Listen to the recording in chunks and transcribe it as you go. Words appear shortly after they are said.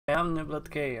I'm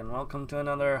NibletK and welcome to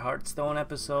another Hearthstone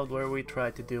episode where we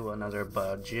try to do another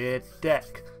budget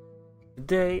deck.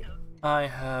 Today I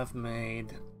have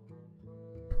made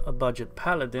a budget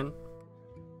Paladin.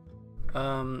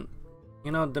 You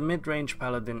know, the mid-range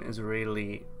Paladin is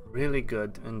really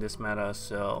good in this meta,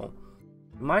 so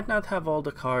you might not have all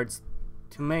the cards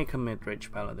to make a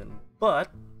mid-range Paladin,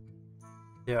 but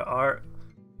there are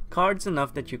cards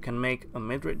enough that you can make a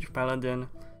mid-range Paladin.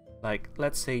 Like,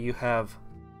 let's say you have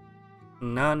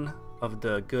none of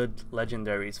the good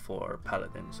legendaries for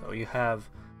Paladin. So you have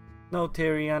no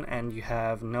Tyrion and you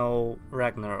have no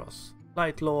Ragnaros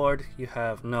Light Lord, you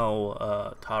have no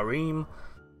Tarim.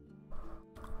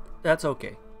 That's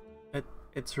okay.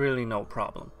 It's really no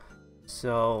problem.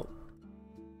 So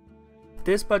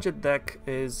this budget deck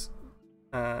is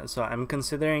so I'm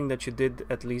considering that you did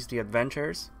at least the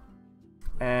adventures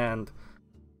and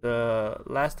the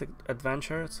last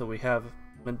adventure. So we have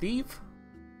Medivh,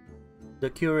 the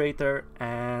Curator,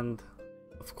 and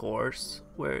of course,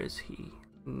 where is he?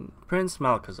 Prince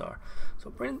Malchezaar. So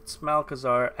Prince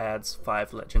Malchezaar adds 5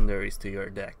 legendaries to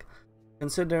your deck.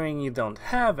 Considering you don't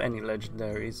have any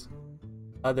legendaries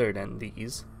other than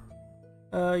these,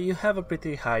 you have a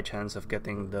pretty high chance of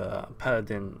getting the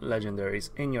Paladin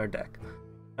legendaries in your deck.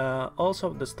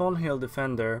 Also, the Stonehill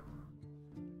Defender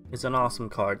is an awesome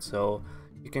card, so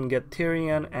you can get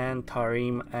Tyrion and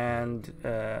Tarim and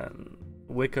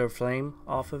Wicker Flame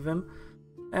off of him,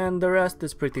 and the rest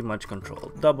is pretty much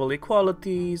control. Double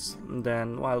Equalities,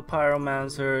 then Wild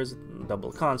Pyromancers,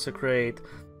 double Consecrate.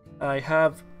 I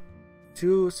have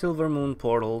 2 Silver Moon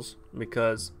Portals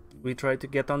because we try to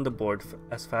get on the board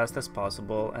as fast as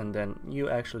possible, and then you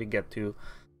actually get to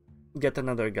get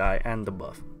another guy and the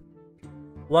buff.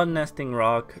 1 Nesting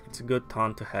Rock, it's a good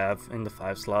taunt to have in the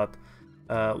 5 slot.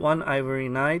 1 Ivory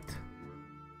Knight,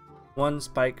 1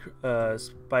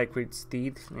 Spike-Reed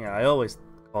Steed, yeah, I always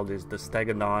call this the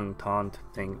Stegadon taunt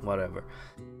thing, whatever,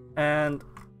 and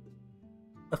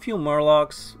a few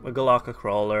Murlocs, a Galaka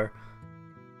Crawler,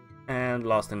 and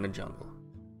Lost in the Jungle.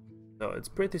 So it's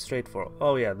pretty straightforward.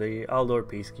 Oh yeah, the Aldor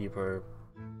Peacekeeper,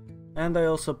 and I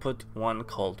also put 1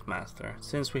 Cult Master.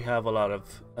 Since we have a lot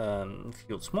of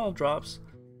few small drops,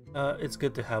 it's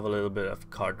good to have a little bit of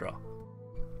card draw.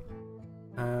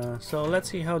 So let's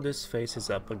see how this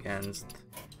faces up against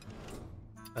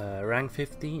rank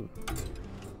 15.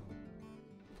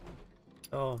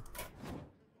 So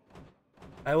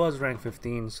I was rank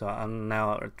 15, so I'm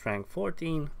now at rank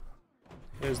 14.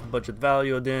 Here's the budget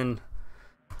value then.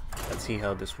 Let's see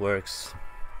how this works.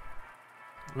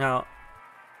 Now,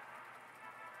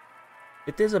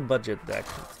 it is a budget deck,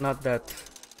 it's not that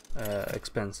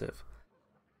expensive.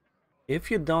 If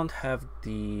you don't have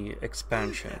the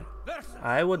expansion,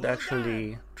 I would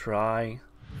actually try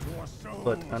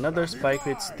put another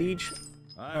Spike-Reed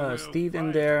Steed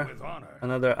in there,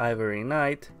 another Ivory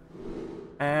Knight,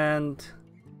 and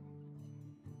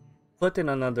put in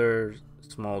another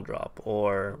small drop,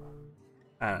 or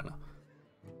I don't know.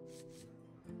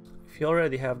 If you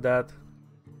already have that,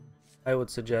 I would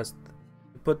suggest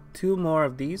put 2 more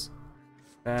of these,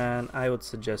 and I would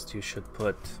suggest you should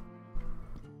put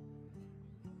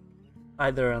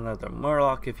either another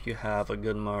Murloc if you have a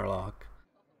good Murloc.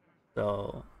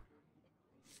 So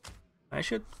I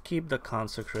should keep the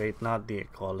Consecrate, not the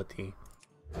Equality.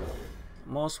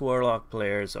 Most Warlock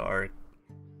players are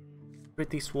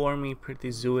pretty swarmy, pretty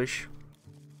zooish.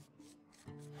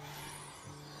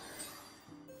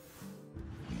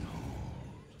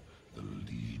 The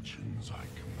legions I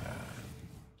command.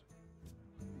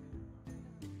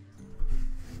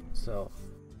 So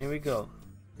here we go.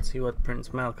 Let's see what Prince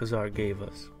Malchezaar gave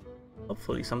us.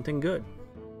 Hopefully something good.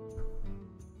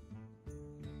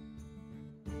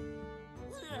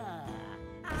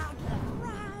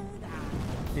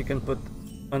 You can put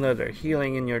another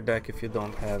healing in your deck if you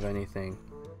don't have anything.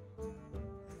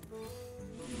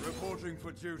 Reporting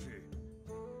for duty.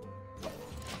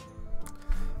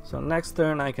 So next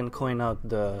turn I can coin out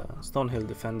the Stonehill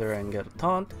Defender and get a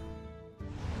taunt.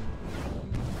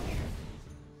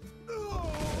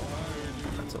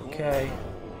 That's okay.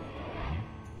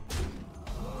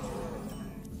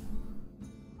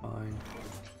 Fine.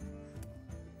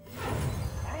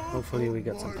 Hopefully we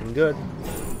get something good.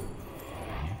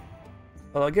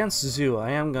 Well, against Zoo,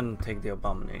 I am gonna take the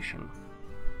Abomination.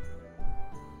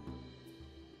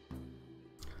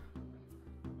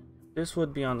 This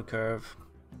would be on the curve.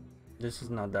 This is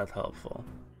not that helpful.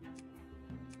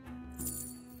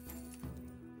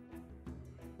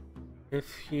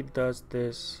 If he does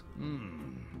this, I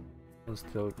can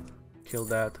still kill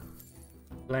that.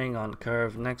 Playing on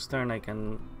curve. Next turn I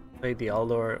can play the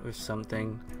Aldor with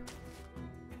something.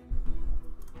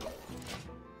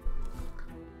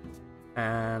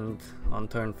 And on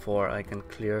turn 4 I can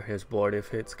clear his board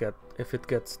if it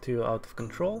gets too out of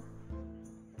control.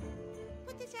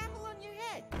 Put this apple on your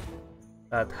head.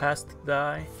 That has to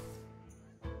die.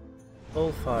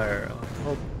 Full fire.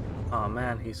 Oh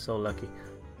man, he's so lucky.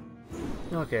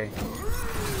 Okay.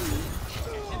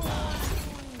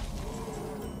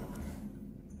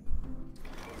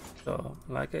 So,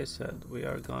 like I said, we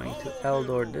are going to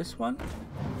Eldor this one,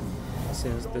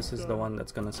 since this is the one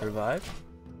that's gonna survive.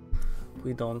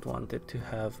 We don't want it to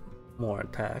have more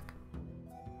attack.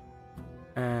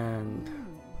 And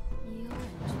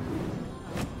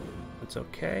it's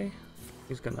okay.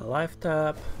 He's gonna life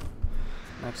tap.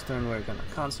 Next turn we're gonna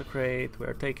consecrate.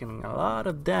 We're taking a lot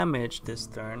of damage this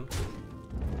turn.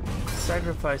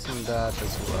 Sacrificing that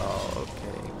as well.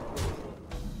 Okay.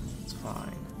 It's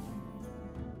fine.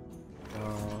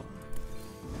 So,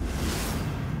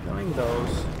 killing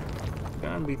those.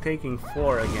 Gonna be taking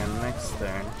 4 again next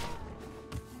turn.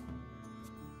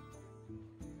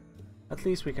 At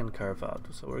least we can carve out.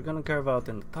 So we're gonna carve out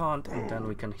in the taunt and then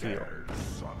we can heal.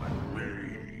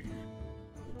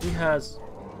 He has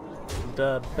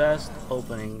the best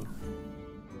opening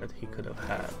that he could have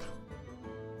had.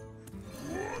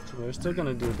 So we're still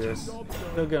gonna do this.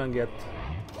 Still gonna get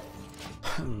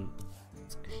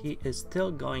he is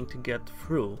still going to get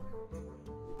through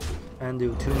and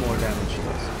do 2 more damage to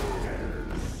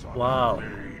us. Wow.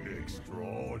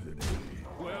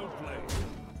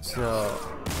 So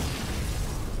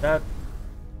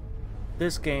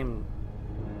this game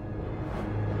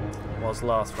was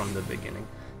lost from the beginning.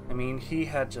 I mean, he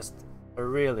had just a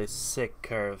really sick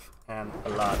curve and a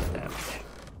lot of damage.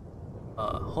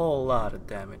 A whole lot of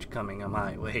damage coming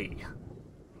my way.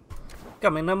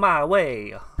 Coming my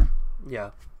way!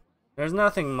 Yeah. There's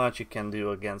nothing much you can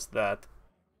do against that.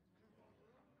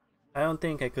 I don't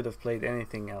think I could have played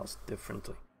anything else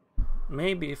differently.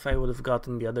 Maybe if I would have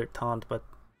gotten the other taunt, but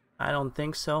I don't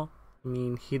think so. I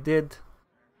mean, he did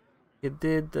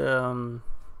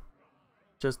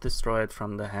just destroy it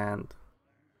from the hand.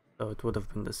 So it would have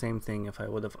been the same thing if I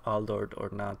would have Aldored or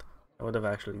not. I would have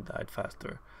actually died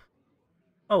faster.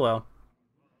 Oh well.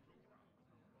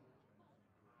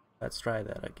 Let's try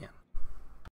that again.